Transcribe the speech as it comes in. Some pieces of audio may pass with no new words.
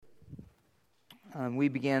We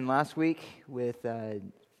began last week with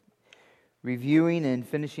reviewing and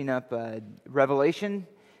finishing up Revelation,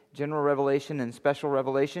 general revelation and special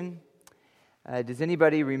revelation. Does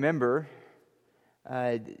anybody remember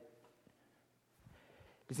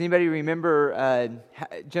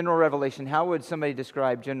general revelation? How would somebody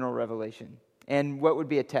describe general revelation? And what would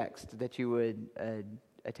be a text that you would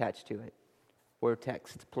attach to it? Or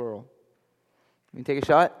text, plural. Let me take a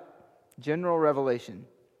shot. General revelation.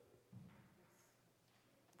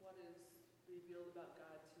 What is revealed about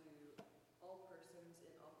God to all persons in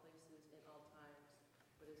all places in all times,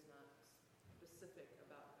 but is not specific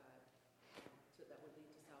about God, so that would lead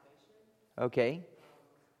to salvation. Okay.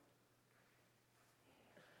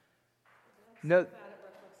 No,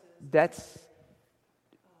 that's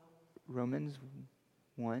Romans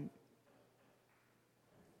 1.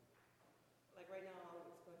 Like right now, all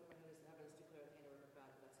that's going through my head is heavens declare the handiwork of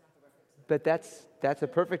God, but that's not the reference. But that's a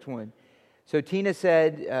perfect one. So Tina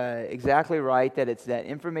said exactly right, that it's that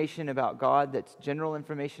information about God, that's general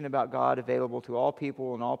information about God available to all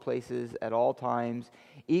people in all places at all times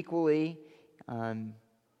equally.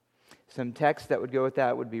 Some text that would go with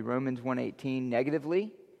that would be Romans 1:18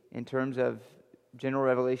 negatively, in terms of general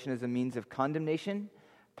revelation as a means of condemnation.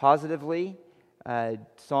 Positively,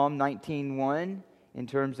 Psalm 19:1 in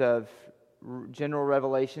terms of general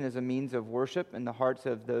revelation as a means of worship in the hearts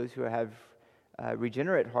of those who have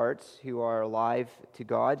regenerate hearts, who are alive to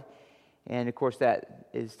God. And of course that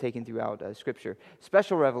is taken throughout Scripture.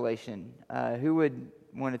 Special revelation. Who would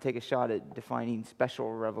want to take a shot at defining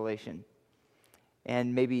special revelation?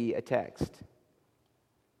 And maybe a text.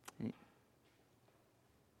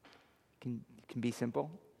 Can be simple.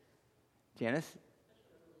 Janice?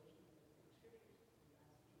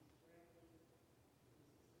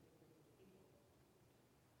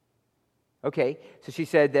 Okay, so she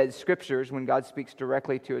said that Scriptures, when God speaks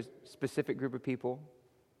directly to a specific group of people.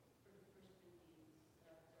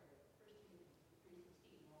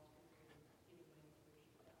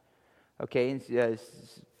 Okay, and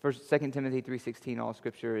 2 Timothy 3:16, all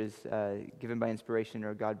Scripture is given by inspiration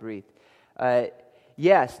or God-breathed.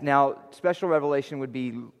 Yes, now, special revelation would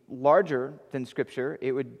be larger than Scripture.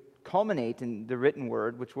 It would culminate in the written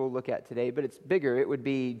word, which we'll look at today, but it's bigger. It would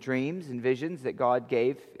be dreams and visions that God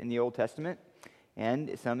gave in the Old Testament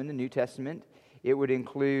and some in the New Testament. It would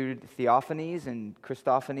include theophanies and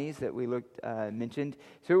Christophanies that we mentioned.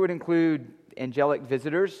 So it would include angelic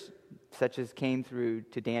visitors, such as came through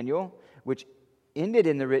to Daniel, which ended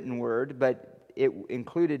in the written word, but it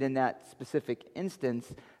included in that specific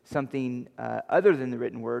instance something other than the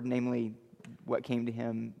written word, namely what came to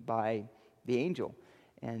him by the angel,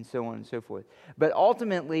 and so on and so forth. But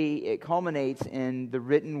ultimately, it culminates in the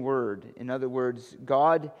written word. In other words,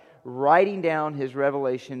 God writing down His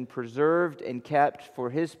revelation, preserved and kept for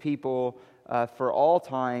His people for all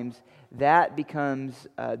times. That becomes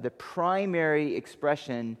the primary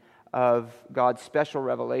expression of God's special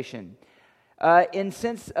revelation. In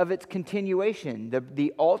sense of its continuation,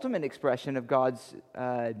 the ultimate expression of God's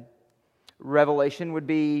revelation would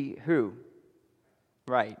be who?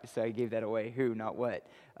 Right, so I gave that away. Who, not what.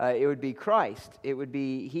 It would be Christ. It would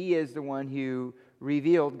be, He is the one who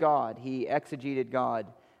revealed God. He exegeted God.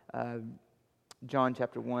 John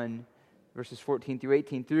chapter 1, verses 14 through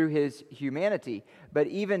 18, through His humanity. But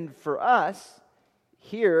even for us,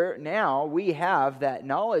 here, now, we have that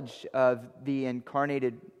knowledge of the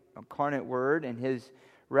incarnate Word and His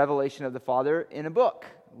revelation of the Father in a book.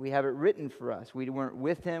 We have it written for us. We weren't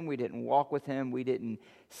with Him. We didn't walk with Him. We didn't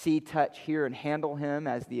see, touch, hear, and handle Him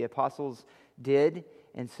as the apostles did.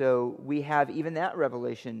 And so we have even that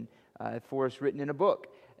revelation for us written in a book.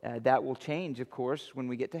 That will change, of course, when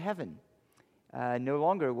we get to heaven. No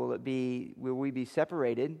longer will we be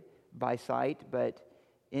separated by sight, but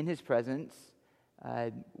in His presence,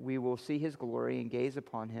 we will see His glory and gaze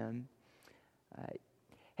upon Him.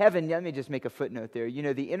 Heaven, let me just make a footnote there. You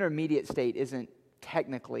know, the intermediate state isn't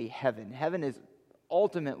technically heaven. Heaven is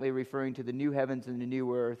ultimately referring to the new heavens and the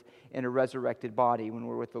new earth in a resurrected body when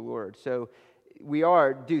we're with the Lord. So we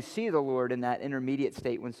do see the Lord in that intermediate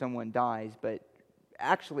state when someone dies, but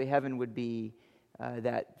actually heaven would be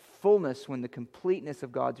that fullness when the completeness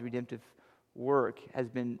of God's redemptive work has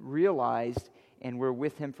been realized and we're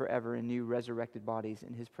with Him forever in new resurrected bodies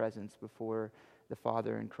in His presence before the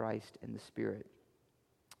Father and Christ and the Spirit.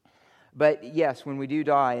 But yes, when we do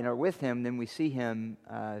die and are with Him, then we see Him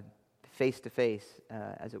face to face,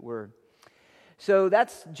 as it were. So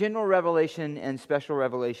that's general revelation and special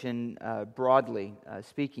revelation, broadly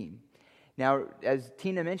speaking. Now, as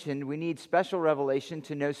Tina mentioned, we need special revelation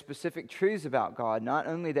to know specific truths about God. Not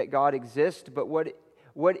only that God exists, but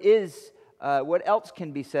what is what else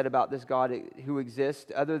can be said about this God who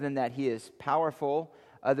exists other than that he is powerful,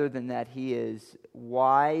 other than that he is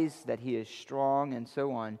wise, that he is strong, and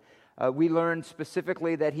so on? We learn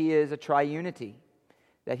specifically that he is a triunity,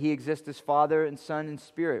 that he exists as Father and Son and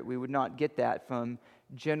Spirit. We would not get that from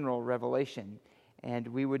general revelation, and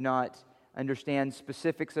we would not understand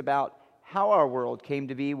specifics about how our world came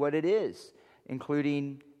to be what it is,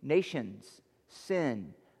 including nations,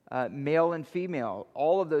 sin, male and female.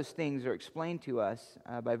 All of those things are explained to us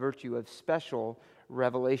by virtue of special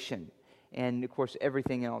revelation. And, of course,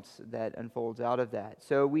 everything else that unfolds out of that.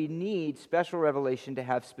 So we need special revelation to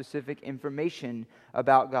have specific information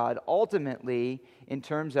about God, ultimately in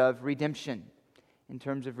terms of redemption, in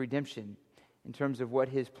terms of what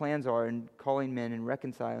his plans are in calling men and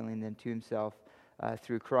reconciling them to himself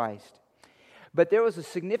through Christ. But there was a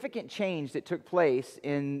significant change that took place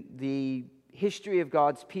in the history of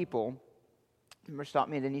God's people. Remember, stop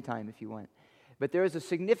me at any time if you want. But there is a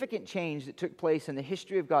significant change that took place in the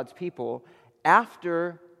history of God's people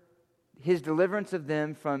after his deliverance of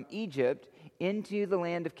them from Egypt into the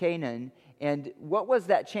land of Canaan. And what was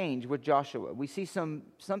that change with Joshua? We see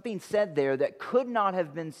something said there that could not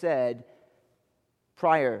have been said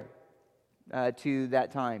prior to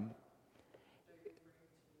that time.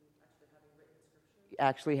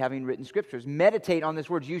 Actually having written scriptures. Meditate on this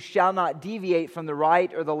word. You shall not deviate from the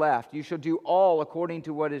right or the left. You shall do all according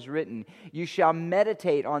to what is written. You shall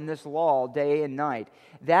meditate on this law day and night.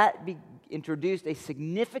 That introduced a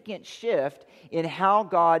significant shift in how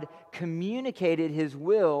God communicated his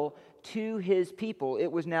will to his people.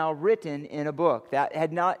 It was now written in a book. That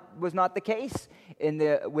was not the case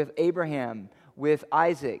with Abraham, with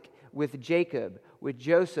Isaac, with Jacob, with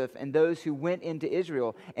Joseph, and those who went into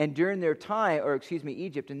Israel. And during their time,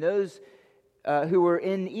 Egypt, and those who were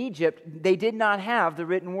in Egypt, they did not have the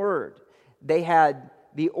written word. They had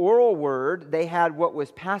the oral word. They had what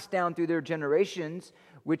was passed down through their generations,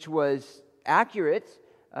 which was accurate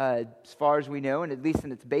as far as we know, and at least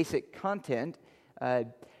in its basic content.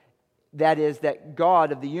 That is, that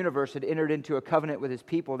God of the universe had entered into a covenant with his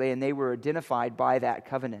people, and they were identified by that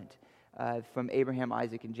covenant from Abraham,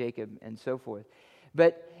 Isaac, and Jacob, and so forth.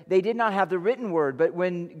 But they did not have the written word. But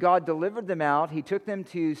when God delivered them out, he took them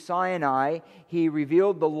to Sinai. He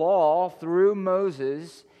revealed the law through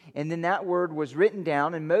Moses. And then that word was written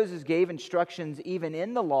down. And Moses gave instructions even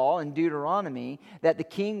in the law in Deuteronomy that the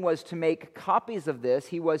king was to make copies of this.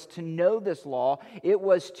 He was to know this law. It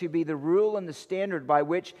was to be the rule and the standard by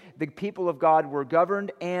which the people of God were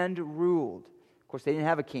governed and ruled. Of course, they didn't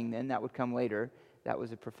have a king then. That would come later. That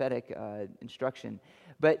was a prophetic instruction.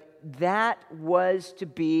 But that was to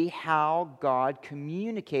be how God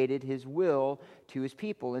communicated his will to his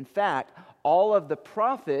people. In fact, all of the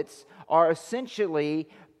prophets are essentially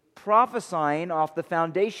prophesying off the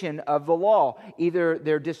foundation of the law, either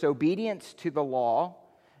their disobedience to the law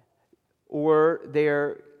or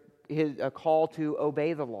a call to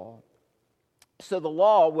obey the law. So the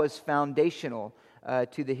law was foundational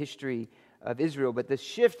to the history of Israel. But the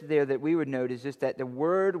shift there that we would note is just that the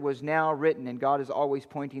word was now written, and God is always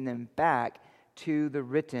pointing them back to the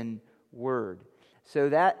written word. So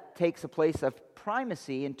that takes a place of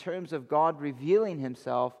primacy in terms of God revealing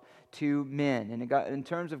himself to men, and in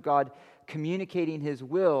terms of God communicating his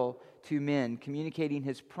will to men, communicating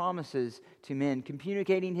his promises to men,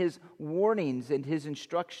 communicating his warnings and his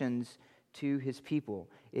instructions to his people.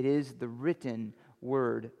 It is the written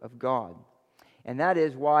word of God. And that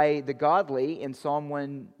is why the godly in Psalm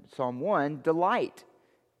 1 delight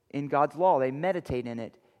in God's law. They meditate in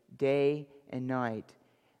it day and night.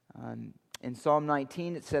 In Psalm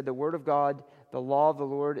 19 it said, the word of God, the law of the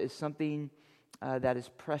Lord is something that is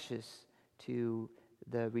precious to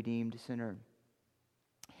the redeemed sinner.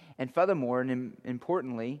 And furthermore, and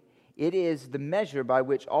importantly, it is the measure by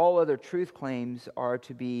which all other truth claims are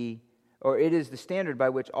to be, or it is the standard by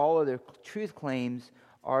which all other truth claims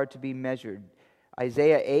are to be measured.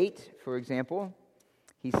 Isaiah 8, for example,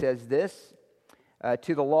 he says this,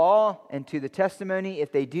 to the law and to the testimony,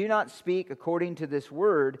 if they do not speak according to this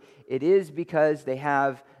word, it is because they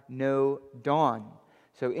have no dawn.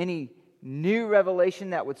 So any new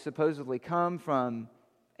revelation that would supposedly come from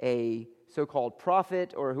a so-called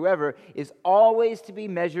prophet or whoever is always to be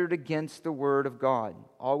measured against the word of God,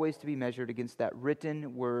 always to be measured against that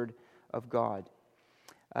written word of God.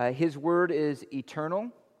 His word is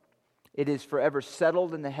eternal. It is forever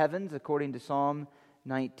settled in the heavens, according to Psalm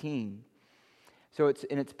 19. So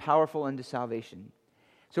it's powerful unto salvation.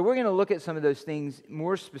 So we're going to look at some of those things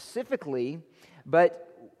more specifically,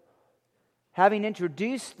 but having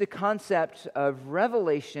introduced the concept of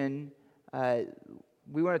revelation,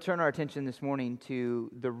 we want to turn our attention this morning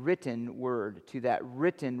to the written word, to that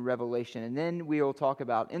written revelation. And then we will talk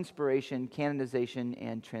about inspiration, canonization,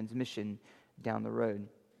 and transmission down the road.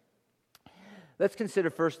 Let's consider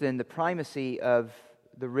first then the primacy of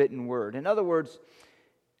the written word. In other words,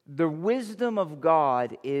 the wisdom of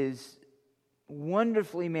God is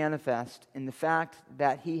wonderfully manifest in the fact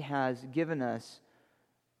that He has given us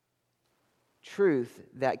truth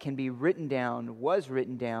that can be written down, was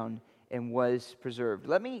written down, and was preserved.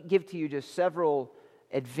 Let me give to you just several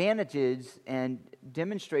advantages and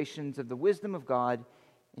demonstrations of the wisdom of God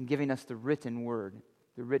in giving us the written word.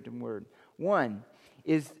 The written word. One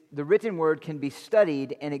is the written word can be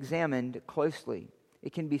studied and examined closely.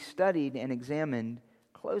 It can be studied and examined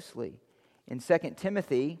closely. In 2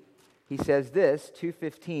 Timothy, he says this,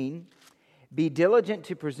 2:15, "Be diligent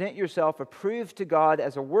to present yourself approved to God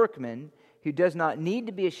as a workman who does not need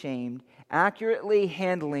to be ashamed, accurately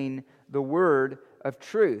handling the word of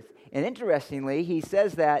truth." And interestingly, he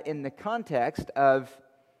says that in the context of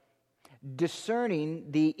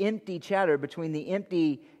discerning the empty chatter, between the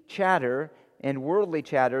empty chatter and worldly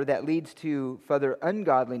chatter that leads to further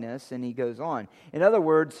ungodliness, and he goes on. In other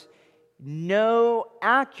words, know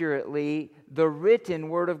accurately the written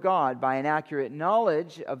word of God. By an accurate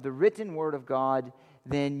knowledge of the written word of God,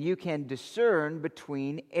 then you can discern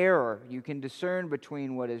between error. You can discern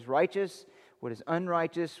between what is righteous, what is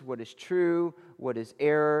unrighteous, what is true, what is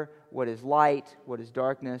error, what is light, what is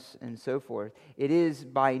darkness, and so forth. It is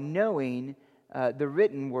by knowing the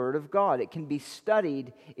written word of God. It can be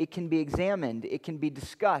studied, it can be examined, it can be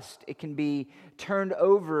discussed, it can be turned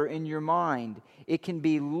over in your mind, it can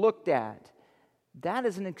be looked at. That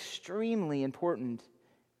is an extremely important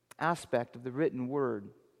aspect of the written word.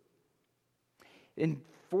 In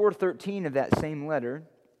 4:13 of that same letter,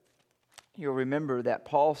 you'll remember that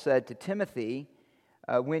Paul said to Timothy,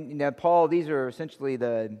 Paul, these are essentially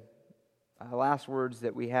the last words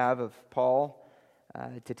that we have of Paul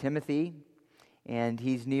to Timothy, and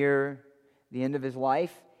he's near the end of his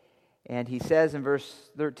life, and he says in verse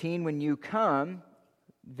 13, "When you come,"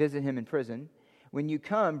 visit him in prison, "when you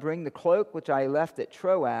come, bring the cloak which I left at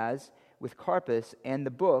Troas with Carpus, and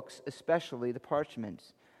the books, especially the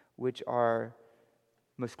parchments, which are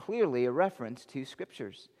most clearly a reference to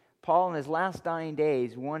Scriptures." Paul, in his last dying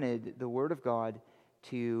days, wanted the Word of God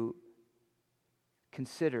to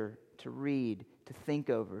consider, to read, to think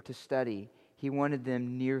over, to study. He wanted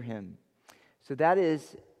them near him. So that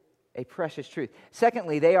is a precious truth.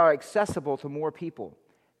 Secondly, they are accessible to more people.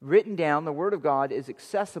 Written down, the Word of God is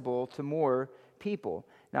accessible to more people.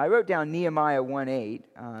 Now, I wrote down Nehemiah 1:8,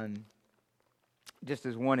 just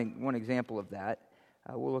as one example of that.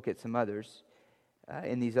 We'll look at some others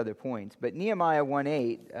in these other points. But Nehemiah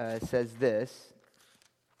 1:8 says this,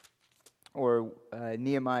 or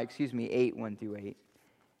Nehemiah 8, 1 through 8.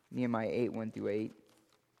 Nehemiah 8, 1 through 8.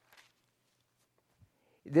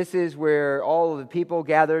 This is where all of the people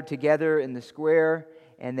gathered together in the square,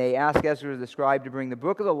 and they asked Ezra the scribe to bring the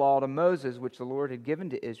book of the law to Moses, which the Lord had given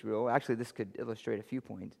to Israel. Actually, this could illustrate a few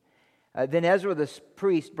points. Then Ezra the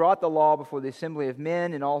priest brought the law before the assembly of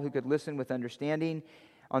men and all who could listen with understanding.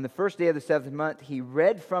 On the first day of the 7th month, he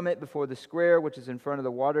read from it before the square, which is in front of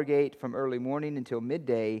the water gate, from early morning until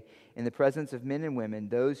midday, in the presence of men and women,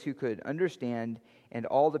 those who could understand, and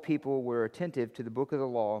all the people were attentive to the book of the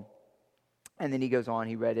law. And then he goes on,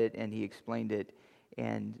 he read it, and he explained it,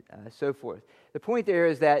 and so forth. The point there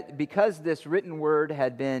is that because this written word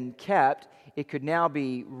had been kept, it could now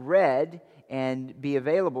be read and be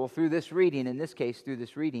available through this reading, in this case, through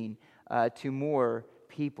this reading, to more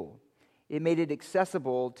people. It made it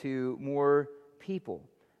accessible to more people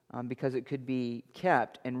because it could be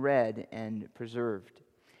kept and read and preserved.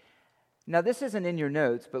 Now, this isn't in your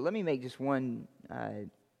notes, but let me make just one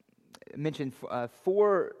mention.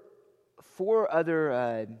 Four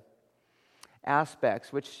other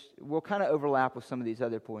aspects, which will kind of overlap with some of these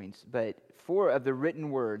other points, but 4 of the written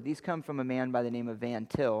word. These come from a man by the name of Van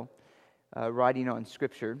Til, writing on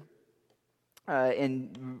Scripture,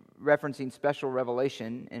 in referencing special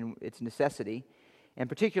revelation and its necessity, and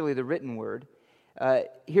particularly the written word.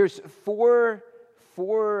 Here's four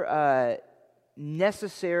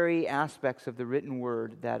necessary aspects of the written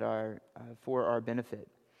word that are for our benefit.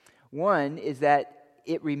 One is that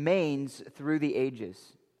it remains through the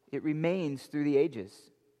ages. It remains through the ages.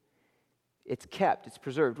 It's kept, it's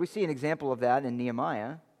preserved. We see an example of that in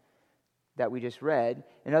Nehemiah that we just read.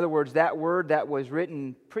 In other words, that word that was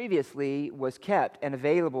written previously was kept and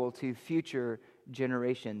available to future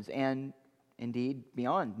generations, and indeed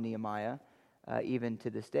beyond Nehemiah, even to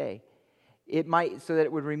this day. It might, so that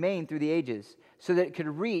it would remain through the ages, so that it could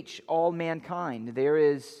reach all mankind. There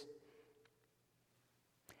is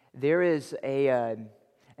there is an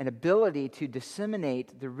ability to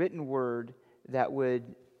disseminate the written word that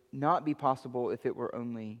would not be possible if it were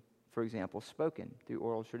only, for example, spoken through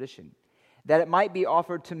oral tradition. That it might be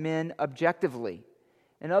offered to men objectively.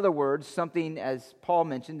 In other words, something, as Paul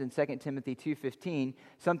mentioned in 2 Timothy 2:15,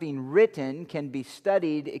 something written can be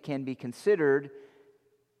studied, it can be considered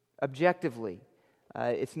objectively.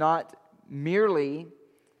 It's not merely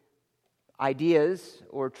ideas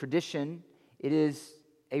or tradition. It is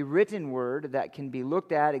a written word that can be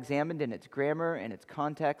looked at, examined in its grammar, and its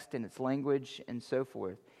context, and its language, and so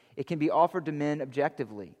forth. It can be offered to men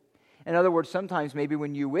objectively. In other words, sometimes maybe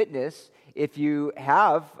when you witness, if you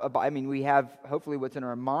have, we have hopefully what's in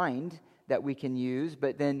our mind that we can use,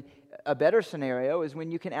 but then a better scenario is when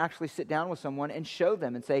you can actually sit down with someone and show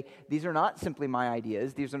them and say, these are not simply my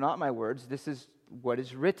ideas, these are not my words, this is what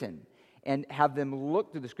is written. And have them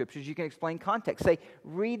look through the scriptures. You can explain context. Say,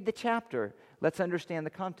 read the chapter. Let's understand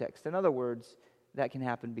the context. In other words, that can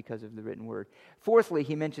happen because of the written word. Fourthly,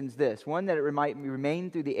 he mentions this. One, that it might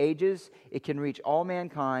remain through the ages. It can reach all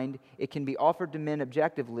mankind. It can be offered to men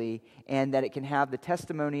objectively. And that it can have the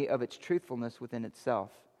testimony of its truthfulness within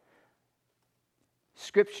itself.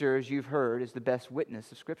 Scripture, as you've heard, is the best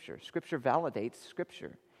witness of Scripture. Scripture validates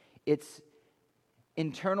Scripture. Its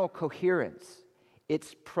internal coherence,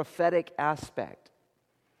 its prophetic aspect,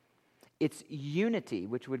 its unity,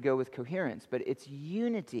 which would go with coherence, but its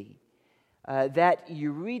unity, that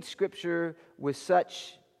you read Scripture with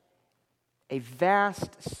such a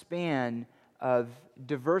vast span of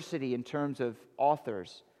diversity in terms of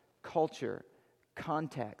authors, culture,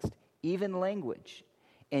 context, even language.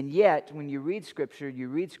 And yet, when you read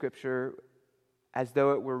Scripture as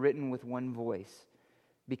though it were written with one voice.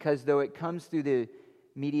 Because though it comes through the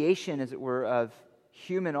mediation, as it were, of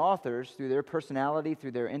human authors, through their personality,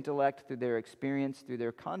 through their intellect, through their experience, through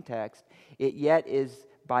their context, it yet is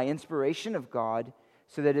by inspiration of God,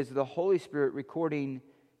 so that it is the Holy Spirit recording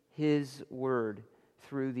His Word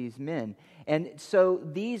through these men. And so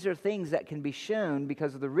these are things that can be shown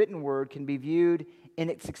because of the written Word can be viewed in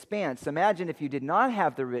its expanse. Imagine if you did not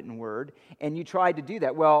have the written Word and you tried to do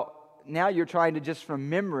that. Well, now you're trying to just from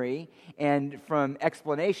memory and from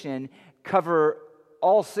explanation cover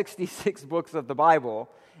all 66 books of the Bible.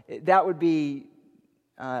 That would be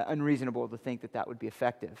unreasonable to think that that would be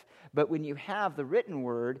effective. But when you have the written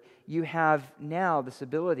Word, you have now this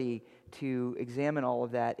ability to examine all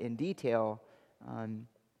of that in detail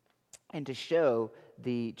and to show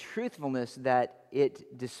the truthfulness that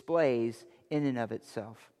it displays in and of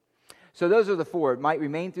itself. So those are the four. It might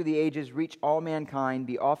remain through the ages, reach all mankind,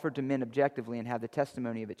 be offered to men objectively, and have the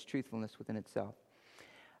testimony of its truthfulness within itself.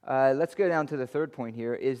 Let's go down to the third point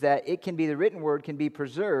here, is that it can be, the written word can be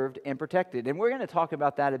preserved and protected. And we're going to talk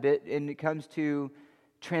about that a bit when it comes to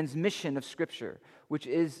transmission of Scripture, which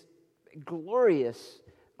is a glorious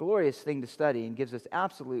thing to study and gives us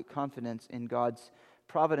absolute confidence in God's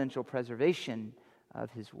providential preservation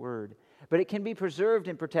of His Word. But it can be preserved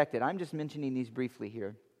and protected. I'm just mentioning these briefly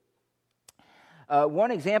here.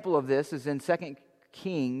 One example of this is in 2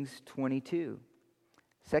 Kings 22.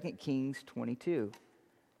 2 Kings 22.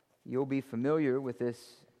 You'll be familiar with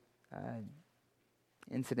this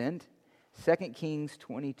incident. 2 Kings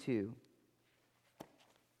 22.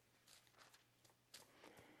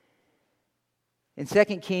 In 2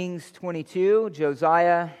 Kings 22,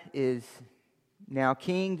 Josiah is now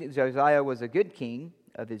king. Josiah was a good king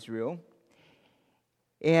of Israel.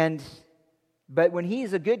 But when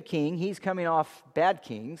he's a good king, he's coming off bad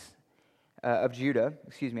kings of Judah.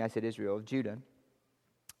 Excuse me, I said Israel, of Judah.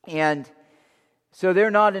 And so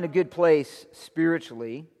they're not in a good place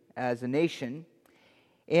spiritually as a nation.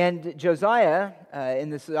 And Josiah, in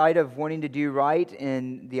the sight of wanting to do right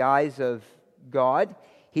in the eyes of God,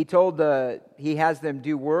 he has them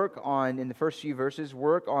do work on, in the first few verses,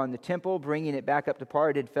 work on the temple, bringing it back up to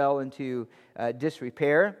par. It had fell into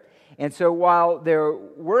disrepair. And so while they're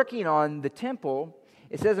working on the temple,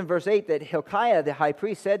 it says in verse 8 that Hilkiah, the high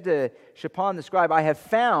priest, said to Shaphan the scribe, I have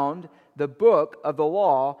found the book of the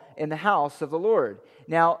law in the house of the Lord.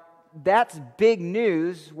 Now, that's big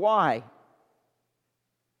news. Why?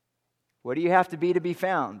 What do you have to be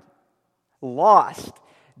found? Lost.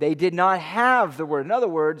 They did not have the word. In other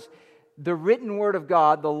words, the written word of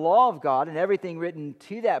God, the law of God, and everything written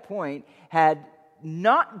to that point had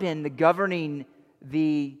not been the governing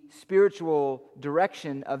the spiritual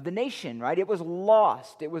direction of the nation, right? It was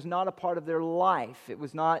lost. It was not a part of their life. It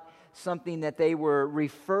was not something that they were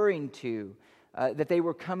referring to, that they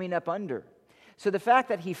were coming up under. So the fact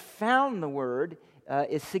that he found the word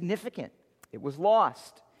is significant. It was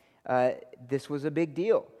lost. This was a big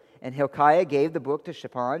deal. And Hilkiah gave the book to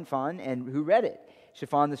Shaphan, and who read it.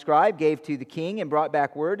 Shaphan the scribe gave to the king and brought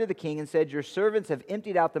back word to the king and said, your servants have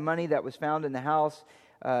emptied out the money that was found in the house,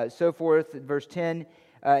 so forth. Verse 10,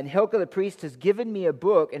 and Hilkiah the priest has given me a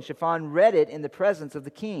book, and Shaphan read it in the presence of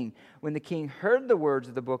the king. When the king heard the words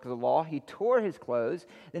of the book of the law, he tore his clothes.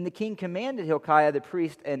 Then the king commanded Hilkiah the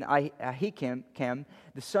priest and Ahikam,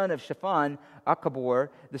 the son of Shaphan, Akabor,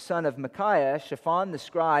 the son of Micaiah, Shaphan the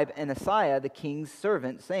scribe, and Asaiah, the king's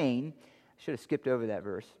servant, saying, I should have skipped over that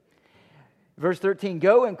verse. Verse 13,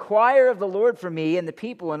 go inquire of the Lord for me and the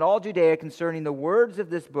people in all Judea concerning the words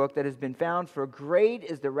of this book that has been found, for great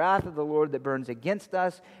is the wrath of the Lord that burns against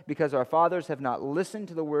us, because our fathers have not listened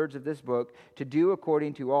to the words of this book to do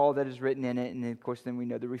according to all that is written in it. And of course, then we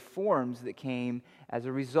know the reforms that came as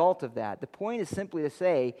a result of that. The point is simply to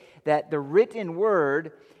say that the written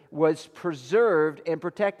word was preserved and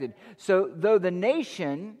protected. So though the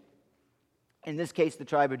nation, in this case, the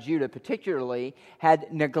tribe of Judah particularly,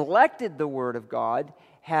 had neglected the word of God,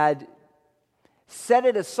 had set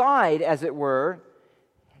it aside, as it were,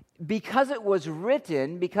 because it was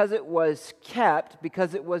written, because it was kept,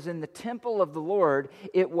 because it was in the temple of the Lord,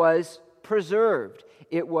 it was preserved,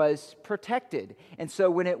 it was protected. And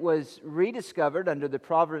so when it was rediscovered under the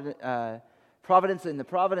providence and the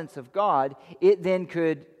providence of God, it then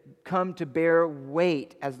could come to bear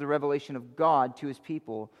weight as the revelation of God to his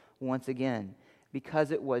people once again,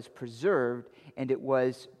 because it was preserved and it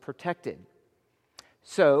was protected.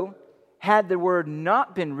 So, had the word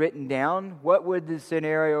not been written down, what would the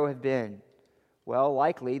scenario have been? Well,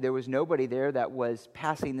 likely there was nobody there that was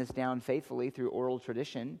passing this down faithfully through oral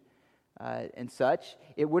tradition and such.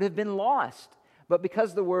 It would have been lost. But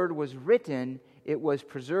because the word was written, it was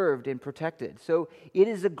preserved and protected. So, it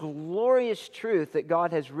is a glorious truth that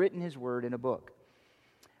God has written his word in a book.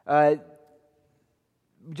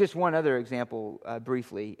 Just one other example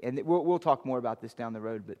briefly, and we'll talk more about this down the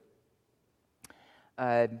road, but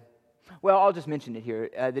I'll just mention it here.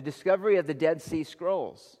 The discovery of the Dead Sea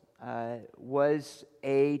Scrolls was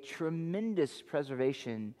a tremendous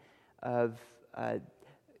preservation of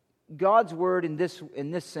God's word in this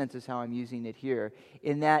sense is how I'm using it here,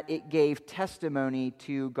 in that it gave testimony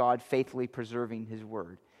to God faithfully preserving his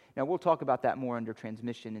word. Now, we'll talk about that more under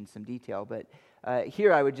transmission in some detail, but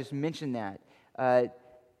here I would just mention that.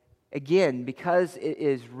 Again, because it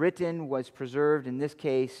is written, was preserved, in this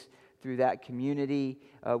case, through that community,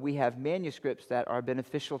 we have manuscripts that are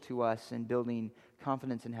beneficial to us in building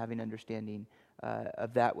confidence and having understanding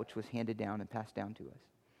of that which was handed down and passed down to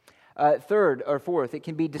us. Third or fourth, it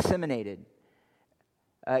can be disseminated.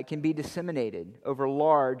 It can be disseminated over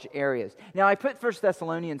large areas. Now, I put 1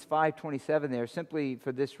 Thessalonians 5:27 there simply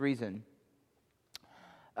for this reason.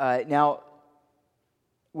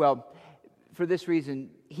 For this reason,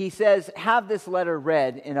 he says, have this letter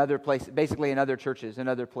read in other places, basically in other churches, in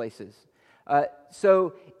other places.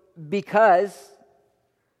 So, because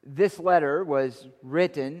this letter was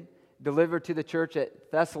written, delivered to the church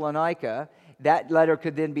at Thessalonica, that letter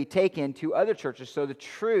could then be taken to other churches. So the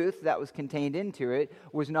truth that was contained into it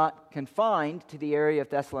was not confined to the area of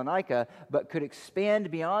Thessalonica, but could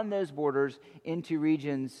expand beyond those borders into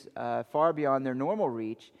regions far beyond their normal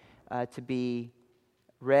reach to be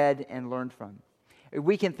read and learned from.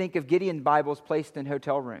 We can think of Gideon Bibles placed in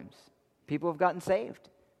hotel rooms. People have gotten saved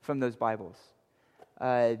from those Bibles.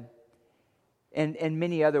 And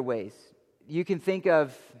many other ways. You can think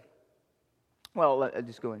of, I'll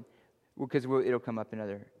just go in, because it'll come up in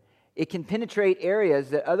other. It can penetrate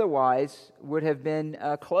areas that otherwise would have been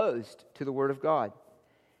closed to the Word of God.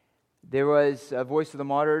 There was Voice of the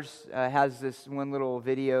Martyrs has this one little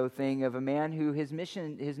video thing of a man who his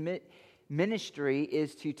ministry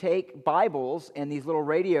is to take Bibles and these little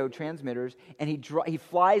radio transmitters, and he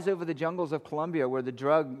flies over the jungles of Colombia where the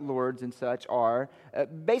drug lords and such are,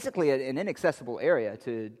 basically an inaccessible area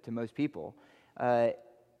to most people.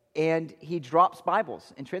 And he drops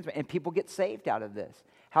Bibles and transmit, and people get saved out of this.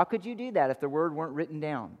 How could you do that if the word weren't written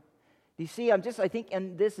down? Do you see, I think,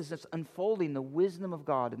 and this is just unfolding the wisdom of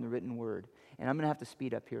God in the written word. And I'm going to have to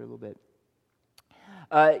speed up here a little bit.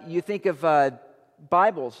 You think of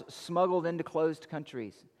Bibles smuggled into closed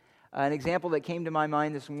countries. An example that came to my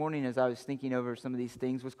mind this morning as I was thinking over some of these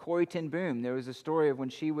things was Corrie ten Boom. There was a story of when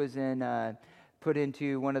she was put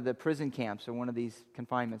into one of the prison camps or one of these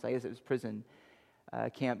confinements. I guess it was prison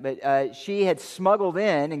camp. But she had smuggled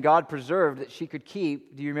in, and God preserved that she could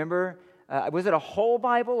keep. Do you remember? Was it a whole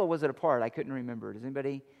Bible or was it a part? I couldn't remember. Does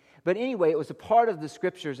anybody? But anyway, it was a part of the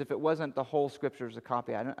Scriptures. If it wasn't the whole Scriptures, a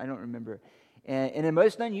copy. I don't remember. And in a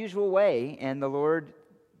most unusual way, and the Lord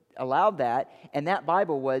allowed that, and that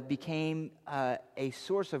Bible became a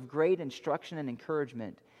source of great instruction and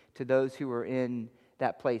encouragement to those who were in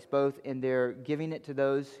that place, both in their giving it to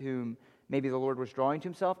those whom maybe the Lord was drawing to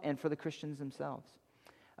himself and for the Christians themselves.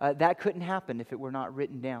 That couldn't happen if it were not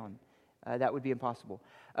written down. That would be impossible.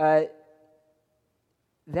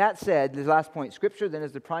 That said, the last point, Scripture then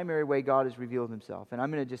is the primary way God has revealed himself. And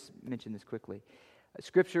I'm going to just mention this quickly.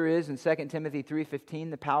 Scripture is, in 2 Timothy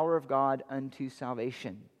 3:15, the power of God unto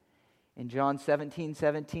salvation. In John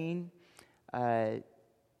 17:17,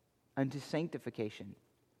 unto sanctification.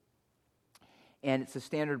 And it's the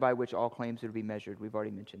standard by which all claims are to be measured. We've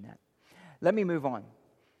already mentioned that. Let me move on.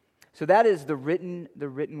 So that is the written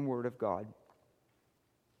Word of God.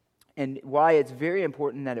 And why it's very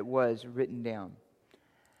important that it was written down.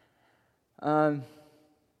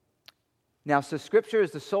 Now, so Scripture is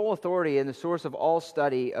the sole authority and the source of all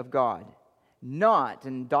study of God. Not,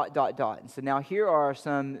 and ... And so now here are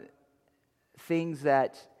some things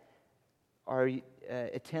that are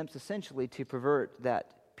attempts essentially to pervert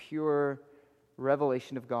that pure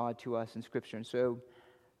revelation of God to us in Scripture. And so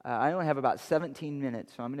I only have about 17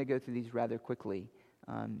 minutes, so I'm going to go through these rather quickly.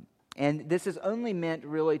 And this is only meant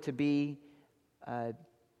really to be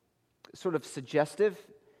sort of suggestive,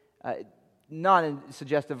 not in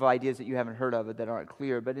suggestive ideas that you haven't heard of it that aren't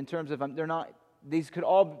clear, but in terms of they're not. These could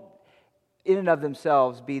all, in and of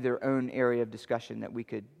themselves, be their own area of discussion that we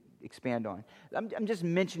could expand on. I'm just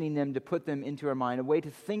mentioning them to put them into our mind, a way to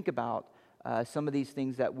think about some of these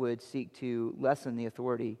things that would seek to lessen the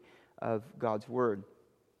authority of God's Word.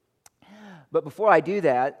 But before I do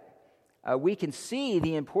that, we can see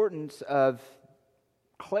the importance of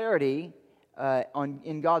clarity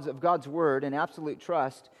of God's Word and absolute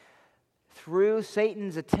trust through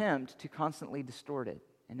Satan's attempt to constantly distort it.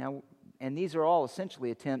 And these are all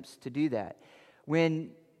essentially attempts to do that.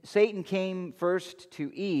 When Satan came first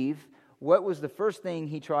to Eve, what was the first thing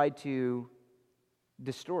he tried to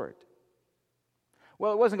distort?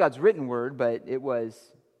 Well, it wasn't God's written word, but it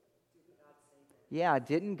was...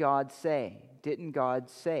 didn't God say? Didn't God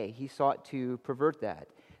say? He sought to pervert that.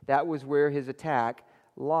 That was where his attack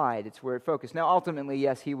lied. It's where it focused. Now, ultimately,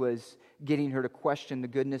 yes, he was getting her to question the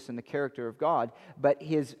goodness and the character of God, but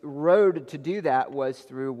his road to do that was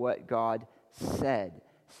through what God said,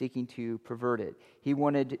 seeking to pervert it. He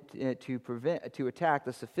wanted to attack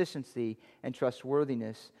the sufficiency and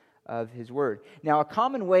trustworthiness of his word. Now, a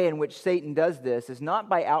common way in which Satan does this is not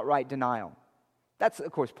by outright denial. That's,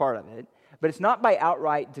 of course, part of it, but it's not by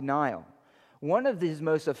outright denial. One of his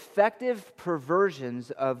most effective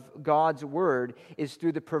perversions of God's word is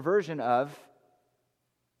through the perversion of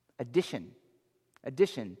addition.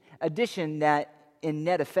 Addition that in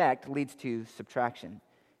net effect leads to subtraction.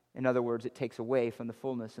 In other words, it takes away from the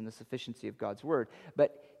fullness and the sufficiency of God's word.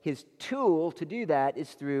 But his tool to do that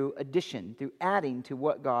is through addition, through adding to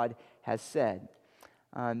what God has said.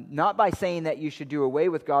 Not by saying that you should do away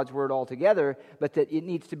with God's word altogether, but that it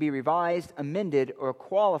needs to be revised, amended, or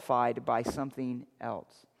qualified by something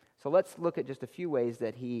else. So let's look at just a few ways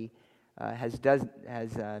that he has done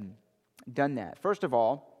that. First of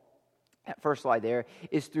all, that first slide there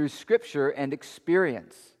is through Scripture and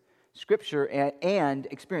experience. Scripture and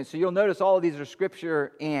experience. So you'll notice all of these are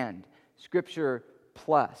Scripture and, Scripture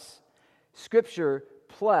plus. Scripture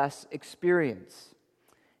plus experience.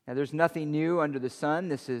 Now, there's nothing new under the sun.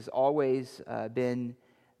 This has always been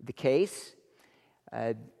the case.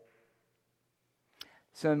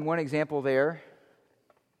 So, in one example there,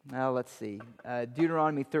 now let's see.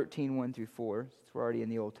 Deuteronomy 13, 1 through 4. Since we're already in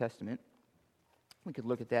the Old Testament, we could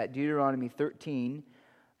look at that. Deuteronomy 13,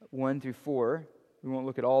 1 through 4. We won't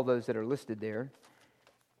look at all those that are listed there.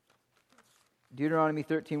 Deuteronomy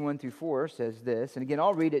 13, 1 through 4 says this. And again,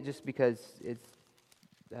 I'll read it just because it's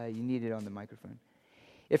you need it on the microphone.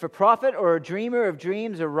 If a prophet or a dreamer of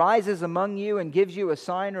dreams arises among you and gives you a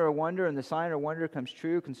sign or a wonder, and the sign or wonder comes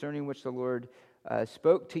true concerning which the Lord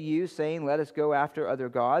spoke to you, saying, let us go after other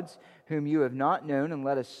gods, whom you have not known, and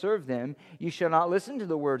let us serve them, you shall not listen to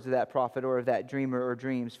the words of that prophet or of that dreamer or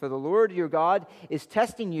dreams. For the Lord your God is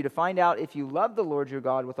testing you to find out if you love the Lord your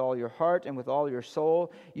God with all your heart and with all your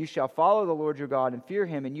soul. You shall follow the Lord your God and fear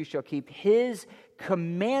him, and you shall keep his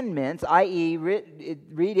commandments, i.e.,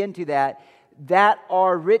 read into that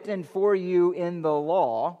are written for you in the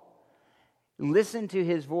law. Listen to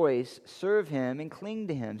his voice, serve him, and cling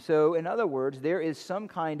to him. So, in other words, there is some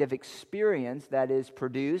kind of experience that is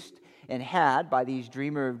produced and had by these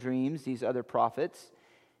dreamer of dreams, these other prophets,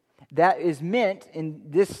 that is meant in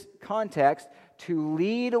this context to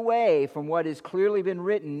lead away from what has clearly been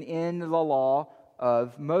written in the law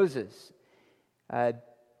of Moses. It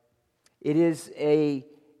is a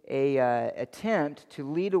attempt to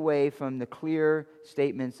lead away from the clear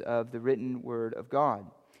statements of the written word of God.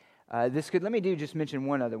 Let me just mention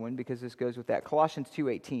one other one because this goes with that. Colossians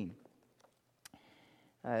 2:18.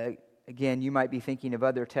 Again, you might be thinking of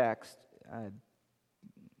other texts,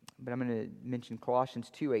 but I'm going to mention Colossians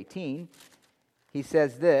 2:18. He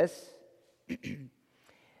says this,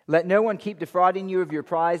 "Let no one keep defrauding you of your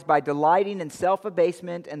prize by delighting in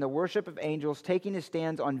self-abasement and the worship of angels, taking his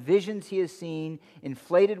stands on visions he has seen,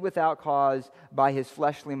 inflated without cause by his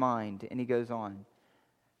fleshly mind." And he goes on.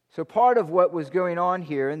 So part of what was going on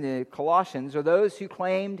here in the Colossians are those who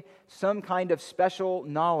claimed some kind of special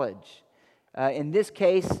knowledge. In this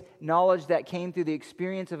case, knowledge that came through the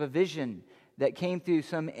experience of a vision, that came through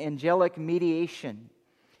some angelic mediation.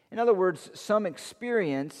 In other words, some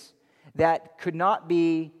experience that could not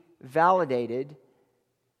be validated,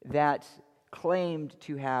 that claimed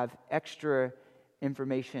to have extra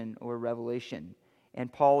information or revelation.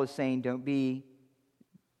 And Paul is saying, don't be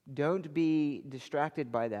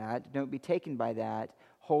distracted by that. Don't be taken by that.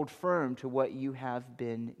 Hold firm to what you have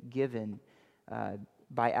been given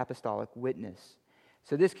by apostolic witness.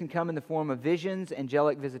 So this can come in the form of visions,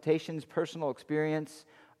 angelic visitations, personal experience,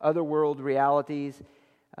 otherworld realities,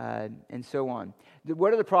 and so on.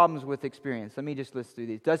 What are the problems with experience? Let me just list through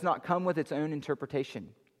these. It does not come with its own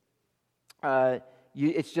interpretation.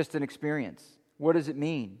 It's just an experience. What does it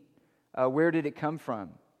mean? Where did it come from?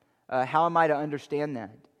 How am I to understand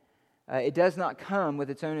that? It does not come with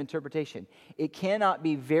its own interpretation. It cannot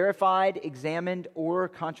be verified, examined, or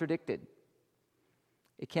contradicted.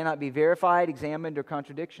 It cannot be verified, examined, or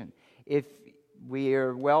contradiction. If we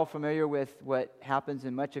are well familiar with what happens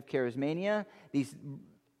in much of charismania, these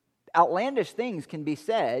outlandish things can be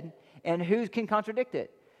said, and who can contradict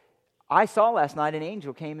it? I saw last night an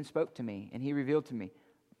angel came and spoke to me, and he revealed to me.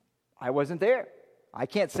 I wasn't there. I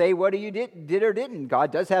can't say what you did or didn't.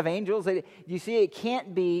 God does have angels. You see, it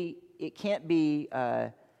can't be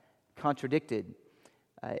contradicted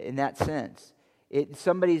in that sense.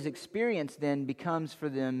 Somebody's experience then becomes for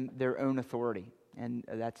them their own authority, and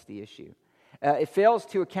that's the issue. It fails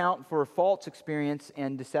to account for false experience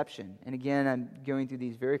and deception. And again, I'm going through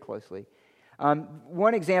these very closely.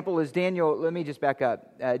 One example is Daniel. Let me just back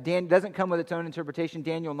up. Dan doesn't come with its own interpretation.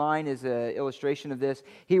 Daniel 9 is an illustration of this.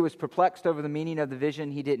 He was perplexed over the meaning of the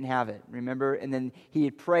vision. He didn't have it, remember? And then he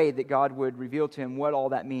had prayed that God would reveal to him what all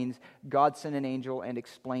that means. God sent an angel and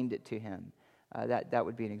explained it to him. That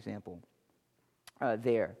would be an example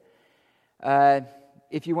there.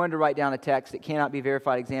 If you wanted to write down a text that cannot be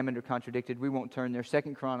verified, examined, or contradicted, we won't turn there.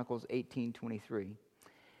 2 Chronicles 18:23.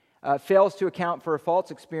 Fails to account for a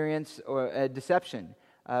false experience or a deception.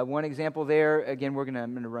 One example there, again,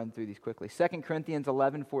 I'm going to run through these quickly. 2 Corinthians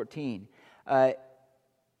 11:14.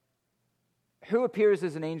 Who appears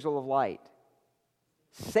as an angel of light?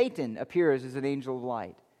 Satan appears as an angel of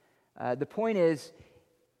light. The point is,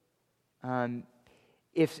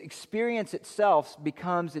 if experience itself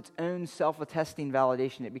becomes its own self-attesting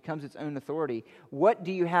validation, it becomes its own authority, what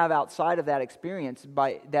do you have outside of that experience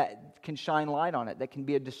that can shine light on it, that can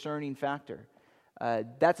be a discerning factor?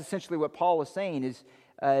 That's essentially what Paul is saying, is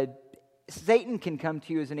Satan can come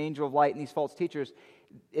to you as an angel of light and these false teachers,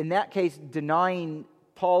 in that case denying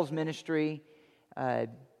Paul's ministry and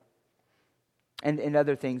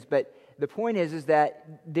other things. But the point is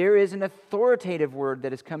that there is an authoritative word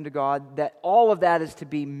that has come to God, that all of that is to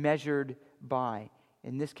be measured by.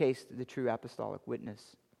 In this case, the true apostolic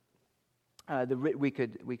witness. We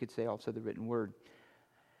could say also the written word.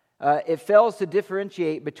 It fails to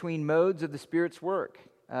differentiate between modes of the Spirit's work.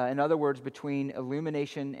 In other words, between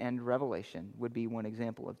illumination and revelation would be one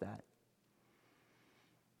example of that.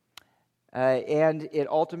 And it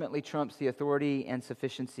ultimately trumps the authority and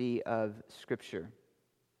sufficiency of Scripture.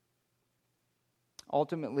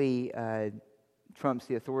 Ultimately trumps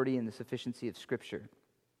the authority and the sufficiency of Scripture.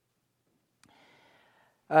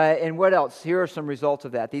 And what else? Here are some results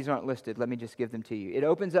of that. These aren't listed. Let me just give them to you. It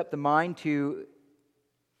opens up the mind to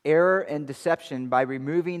error and deception by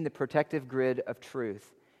removing the protective grid of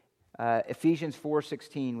truth. Ephesians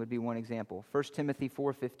 4:16 would be one example. 1 Timothy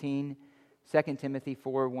 4:15, 2 Timothy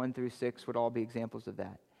 4:1-6 would all be examples of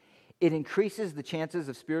that. It increases the chances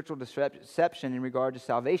of spiritual deception in regard to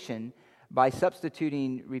salvation by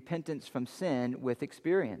substituting repentance from sin with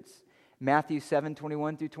experience. Matthew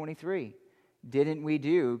 7:21-23. Didn't we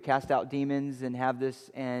cast out demons and have this,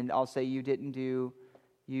 and I'll say you didn't do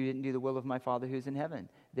the will of my Father who's in heaven.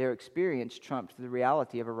 Their experience trumped the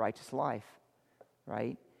reality of a righteous life,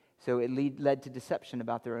 right? So it led to deception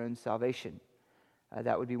about their own salvation.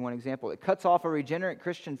 That would be one example. It cuts off a regenerate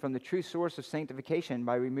Christian from the true source of sanctification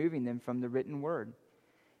by removing them from the written word.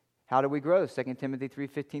 How do we grow? 2 Timothy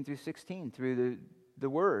 3:15-16, through the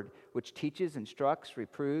word, which teaches, instructs,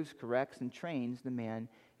 reproves, corrects, and trains the man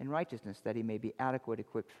and righteousness, that he may be adequate,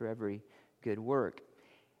 equipped for every good work.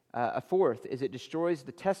 A fourth is it destroys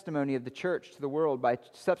the testimony of the church to the world by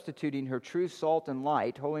substituting her true salt and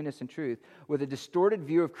light, holiness and truth, with a distorted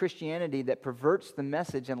view of Christianity that perverts the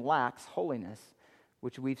message and lacks holiness,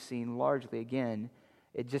 which we've seen largely, again,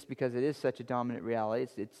 just because it is such a dominant reality.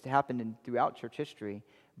 It's happened throughout church history,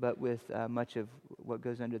 but with much of what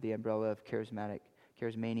goes under the umbrella of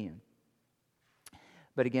charismania.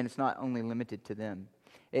 But again, it's not only limited to them.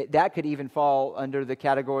 That could even fall under the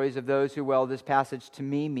categories of those who, well, this passage to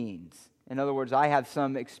me means. In other words, I have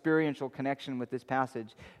some experiential connection with this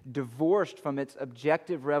passage, divorced from its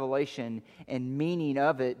objective revelation and meaning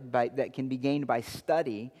of it that can be gained by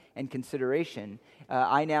study and consideration.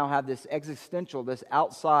 I now have this existential, this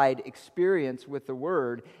outside experience with the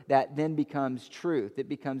Word that then becomes truth. It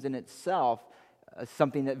becomes in itself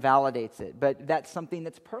something that validates it. But that's something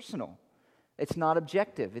that's personal. It's not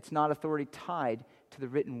objective. It's not authority tied to the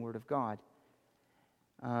written Word of God.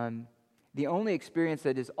 The only experience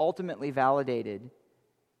that is ultimately validated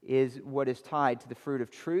is what is tied to the fruit of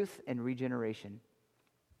truth and regeneration.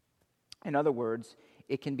 In other words,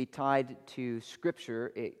 it can be tied to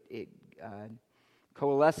Scripture. It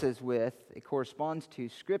coalesces with, it corresponds to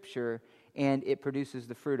Scripture, and it produces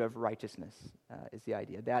the fruit of righteousness, is the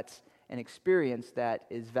idea. That's an experience that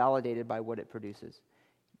is validated by what it produces.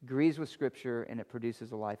 Agrees with Scripture, and it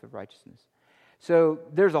produces a life of righteousness. So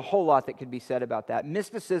there's a whole lot that could be said about that.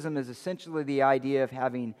 Mysticism is essentially the idea of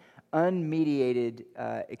having unmediated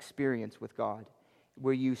experience with God,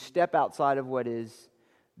 where you step outside of what is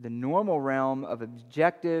the normal realm of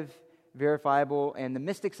objective, verifiable, and the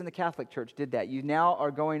mystics in the Catholic Church did that. You now are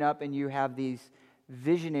going up and you have these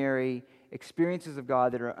visionary experiences of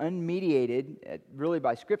God that are unmediated, really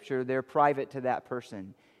by Scripture. They're private to that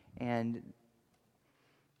person. And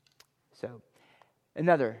so,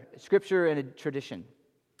 another, Scripture and a tradition.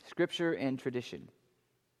 Scripture and tradition.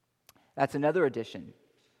 That's another addition.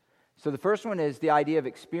 So the first one is the idea of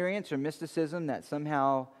experience or mysticism that's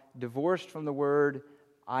somehow divorced from the Word.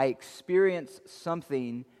 I experience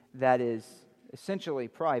something that is essentially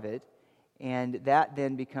private, and that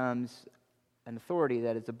then becomes an authority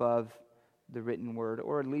that is above the written Word,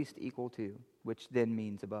 or at least equal to, which then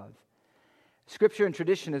means above. Scripture and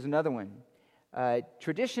tradition is another one.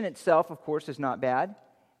 Tradition itself, of course, is not bad.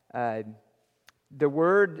 The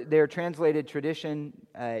word there translated tradition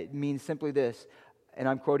means simply this, and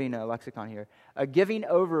I'm quoting a lexicon here: a giving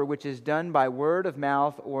over which is done by word of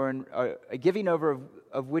mouth a giving over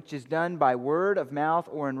of which is done by word of mouth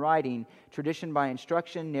or in writing, tradition by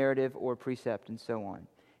instruction, narrative, or precept, and so on.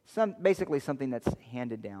 Basically something that's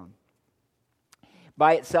handed down.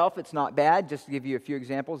 By itself, it's not bad. Just to give you a few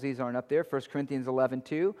examples, these aren't up there. 1 Corinthians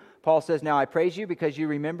 11:2, Paul says, "Now I praise you because you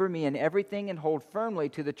remember me in everything and hold firmly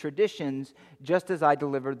to the traditions just as I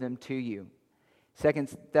delivered them to you."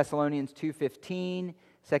 2 Thessalonians 2:15,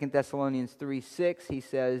 2 Thessalonians 3:6, he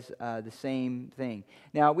says the same thing.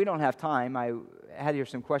 Now, we don't have time. I had here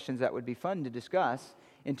some questions that would be fun to discuss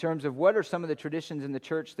in terms of what are some of the traditions in the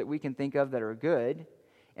church that we can think of that are good,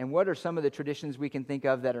 and what are some of the traditions we can think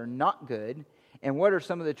of that are not good, and what are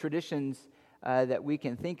some of the traditions that we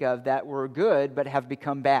can think of that were good but have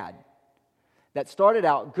become bad? That started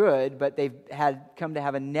out good, but they've come to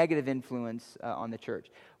have a negative influence on the church.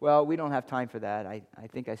 Well, we don't have time for that. I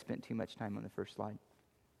think I spent too much time on the first slide.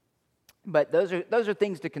 But those are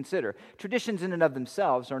things to consider. Traditions in and of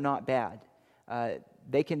themselves are not bad.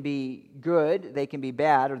 They can be good, they can be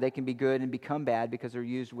bad, or they can be good and become bad because they're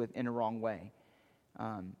used in a wrong way.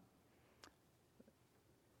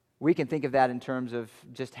 We can think of that in terms of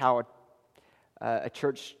just how a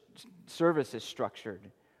church service is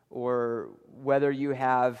structured, or whether you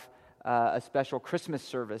have a special Christmas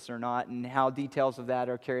service or not, and how details of that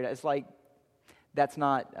are carried out. It's like that's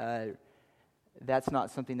not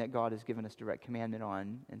something that God has given us direct commandment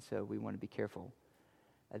on, and so we want to be careful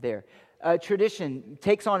there. Tradition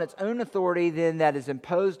takes on its own authority then that is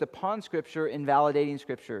imposed upon Scripture in validating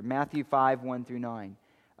Scripture. Matthew 5:1-9.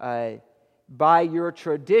 By your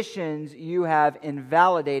traditions you have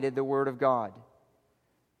invalidated the Word of God.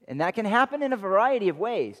 And that can happen in a variety of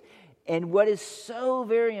ways. And what is so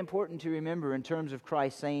very important to remember in terms of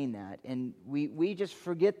Christ saying that, and we just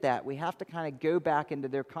forget that. We have to kind of go back into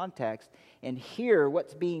their context and hear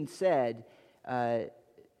what's being said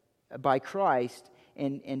by Christ,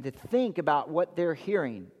 and to think about what they're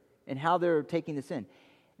hearing and how they're taking this in.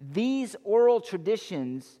 These oral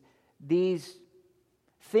traditions, these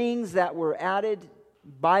things that were added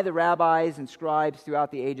by the rabbis and scribes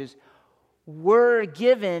throughout the ages, were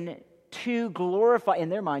given to glorify, in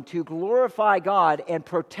their mind, to glorify God and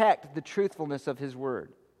protect the truthfulness of His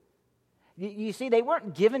Word. You see, they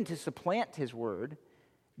weren't given to supplant his word.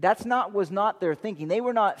 Was not their thinking. They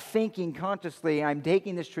were not thinking consciously, I'm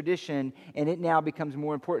taking this tradition and it now becomes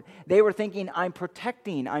more important. They were thinking, I'm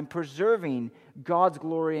protecting, I'm preserving God's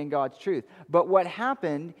glory and God's truth. But what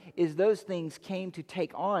happened is those things came to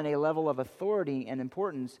take on a level of authority and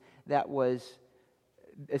importance that was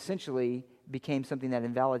essentially became something that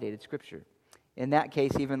invalidated Scripture. In that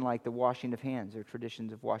case, even like the washing of hands or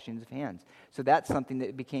traditions of washings of hands. So that's something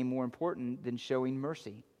that became more important than showing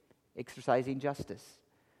mercy, exercising justice,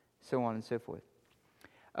 so on and so forth.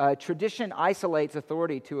 Tradition isolates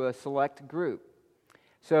authority to a select group.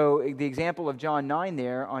 So the example of John 9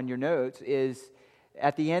 there on your notes is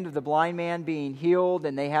at the end of the blind man being healed,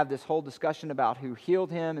 and they have this whole discussion about who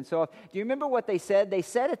healed him and so on. Do you remember what they said? They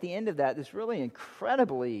said at the end of that this really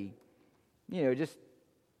incredibly, just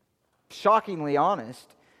shockingly honest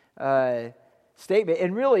statement.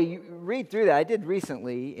 And really, you read through that. I did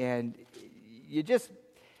recently, and you just...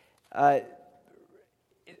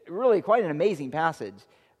 really quite an amazing passage.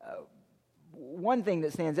 One thing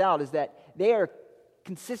that stands out is that they are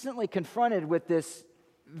consistently confronted with this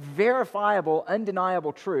verifiable,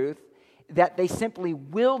 undeniable truth that they simply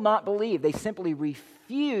will not believe. They simply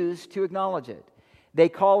refuse to acknowledge it. They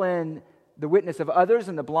call in the witness of others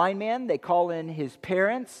and the blind man. They call in his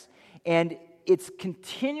parents, and it's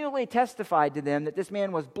continually testified to them that this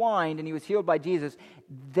man was blind and he was healed by Jesus.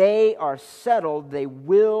 They are settled. They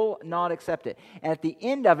will not accept it. And at the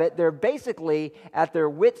end of it, they're basically at their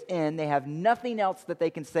wits' end. They have nothing else that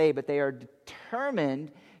they can say, but they are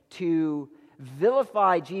determined to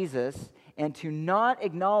vilify Jesus and to not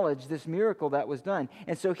acknowledge this miracle that was done.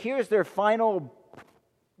 And so here's their final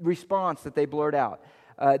response that they blurt out.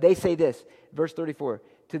 They say this, verse 34,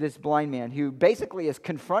 to this blind man who basically is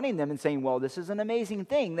confronting them and saying, well, this is an amazing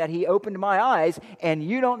thing that he opened my eyes, and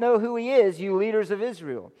you don't know who he is, you leaders of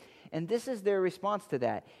Israel. And this is their response to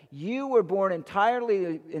that. You were born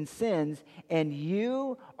entirely in sins, and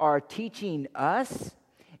you are teaching us?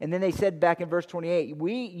 And then they said back in verse 28,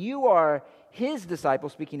 you are his disciple,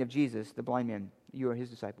 speaking of Jesus, the blind man, you are his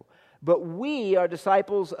disciple. But we are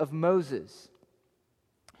disciples of Moses.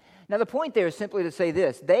 Now, the point there is simply to say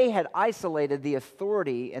this. They had isolated the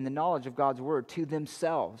authority and the knowledge of God's word to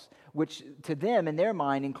themselves, which to them, in their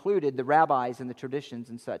mind, included the rabbis and the traditions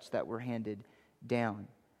and such that were handed down.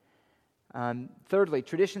 Thirdly,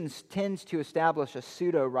 traditions tends to establish a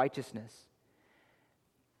pseudo-righteousness.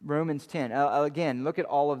 Romans 10. Again, look at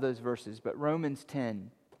all of those verses, but Romans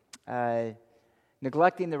 10.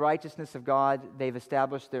 Neglecting the righteousness of God, they've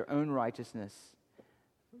established their own righteousness.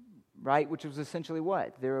 Right? Which was essentially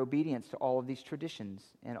what? Their obedience to all of these traditions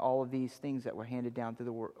and all of these things that were handed down through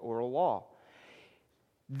the oral law.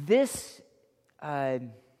 This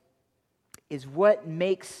is what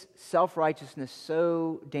makes self-righteousness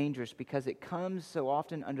so dangerous, because it comes so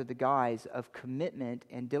often under the guise of commitment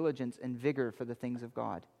and diligence and vigor for the things of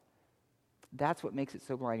God. That's what makes it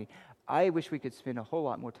so blinding. I wish we could spend a whole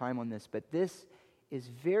lot more time on this, but this is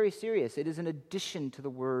very serious. It is an addition to the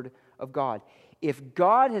Word of God. If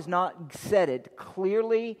God has not said it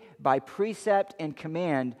clearly by precept and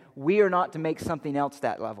command, we are not to make something else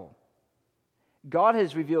that level. God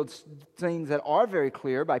has revealed things that are very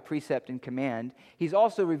clear by precept and command. He's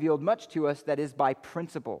also revealed much to us that is by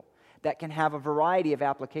principle, that can have a variety of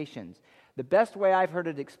applications. The best way I've heard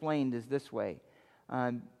it explained is this way.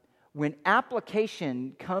 When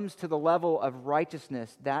application comes to the level of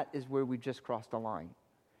righteousness, that is where we've just crossed a line.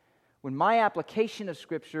 When my application of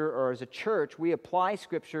Scripture, or as a church, we apply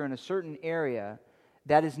Scripture in a certain area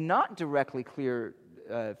that is not directly clear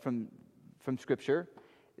from Scripture,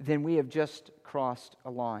 then we have just crossed a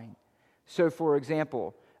line. So, for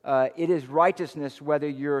example, it is righteousness whether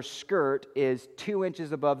your skirt is 2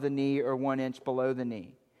 inches above the knee or 1 inch below the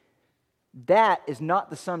knee. That is not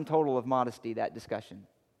the sum total of modesty, that discussion.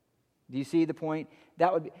 Do you see the point?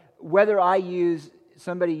 That would be, whether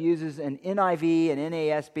somebody uses an NIV, an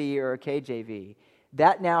NASB, or a KJV,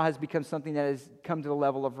 that now has become something that has come to the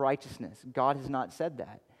level of righteousness. God has not said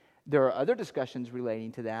that. There are other discussions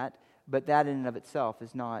relating to that, but that in and of itself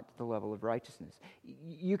is not the level of righteousness.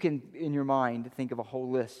 You can, in your mind, think of a whole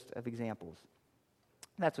list of examples.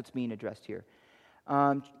 That's what's being addressed here.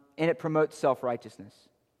 And it promotes self-righteousness.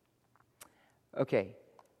 Okay.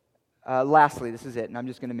 Lastly, this is it, and I'm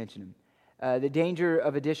just going to mention them. The danger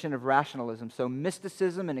of addition of rationalism. So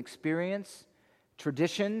mysticism and experience,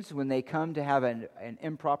 traditions, when they come to have an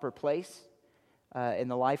improper place in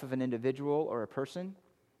the life of an individual or a person.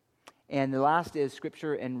 And the last is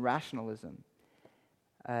Scripture and rationalism.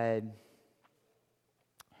 Let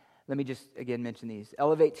me just again mention these.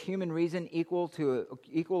 Elevates human reason equal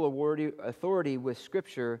authority with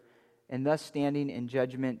Scripture and thus standing in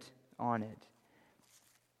judgment on it.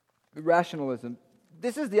 Rationalism.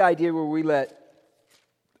 This is the idea where we let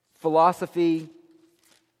philosophy,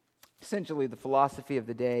 essentially the philosophy of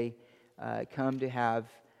the day, come to have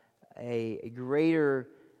a greater,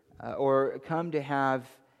 or come to have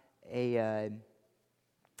a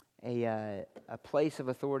place of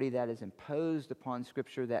authority that is imposed upon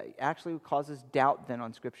Scripture that actually causes doubt then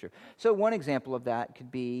on Scripture. So one example of that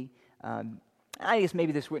could be, I guess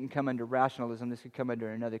maybe this wouldn't come under rationalism, this could come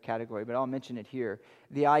under another category, but I'll mention it here.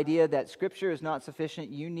 The idea that Scripture is not sufficient,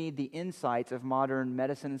 you need the insights of modern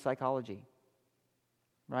medicine and psychology.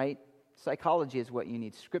 Right? Psychology is what you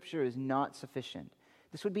need. Scripture is not sufficient.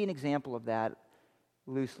 This would be an example of that,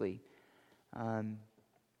 loosely.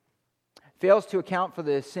 Fails to account for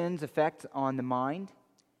the sin's effect on the mind,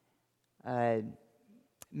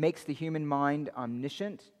 makes the human mind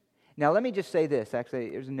omniscient. Now, let me just say this. Actually,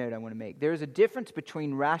 there's a note I want to make. There is a difference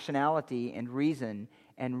between rationality and reason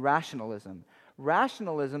and rationalism.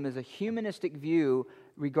 Rationalism is a humanistic view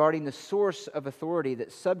regarding the source of authority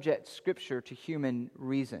that subjects Scripture to human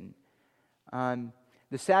reason.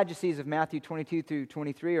 The Sadducees of Matthew 22 through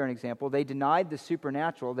 23 are an example. They denied the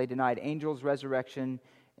supernatural. They denied angels, resurrection,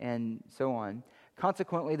 and so on.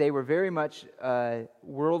 Consequently, they were very much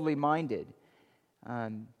worldly minded.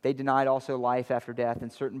 They denied also life after death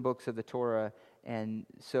and certain books of the Torah and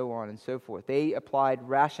so on and so forth. They applied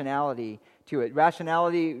rationality to it.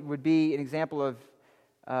 Rationality would be an example of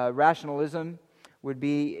rationalism would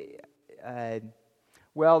be,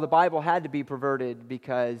 well, the Bible had to be perverted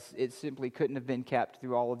because it simply couldn't have been kept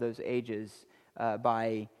through all of those ages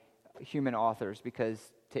by human authors,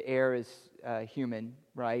 because to err is human,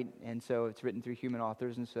 right? And so it's written through human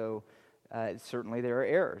authors, and so certainly there are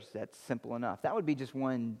errors. That's simple enough. That would be just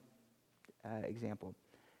one example.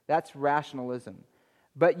 That's rationalism.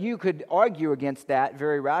 But you could argue against that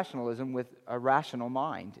very rationalism with a rational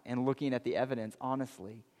mind and looking at the evidence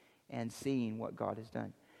honestly and seeing what God has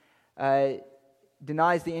done.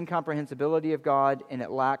 Denies the incomprehensibility of God, and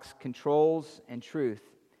it lacks controls and truth,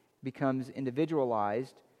 becomes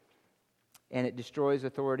individualized, and it destroys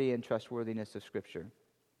authority and trustworthiness of Scripture.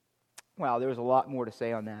 Wow, there's a lot more to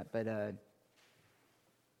say on that, but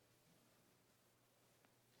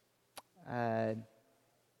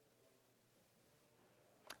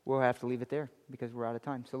we'll have to leave it there because we're out of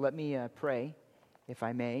time. So let me pray, if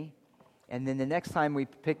I may, and then the next time we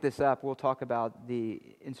pick this up, we'll talk about the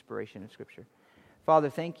inspiration of Scripture.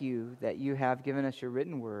 Father, thank you that you have given us your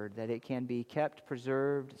written word, that it can be kept,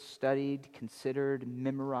 preserved, studied, considered,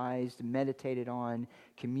 memorized, meditated on,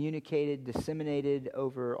 communicated, disseminated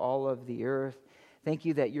over all of the earth. Thank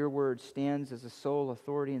you that your word stands as a sole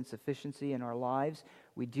authority and sufficiency in our lives.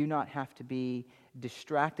 We do not have to be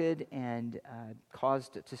distracted and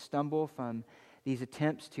caused to stumble from these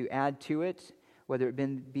attempts to add to it, whether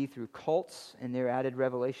it be through cults and their added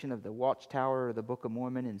revelation of the Watchtower or the Book of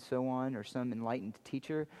Mormon and so on, or some enlightened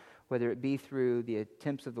teacher, whether it be through the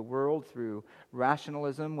attempts of the world, through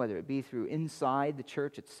rationalism, whether it be through inside the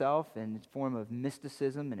church itself in the form of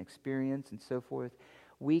mysticism and experience and so forth.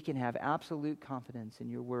 We can have absolute confidence in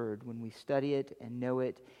your word when we study it and know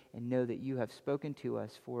that you have spoken to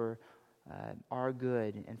us for our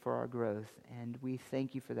good and for our growth, and we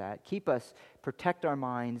thank you for that. Keep us, protect our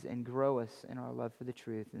minds, and grow us in our love for the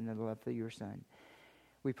truth and the love for your Son.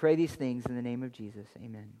 We pray these things in the name of Jesus.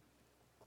 Amen.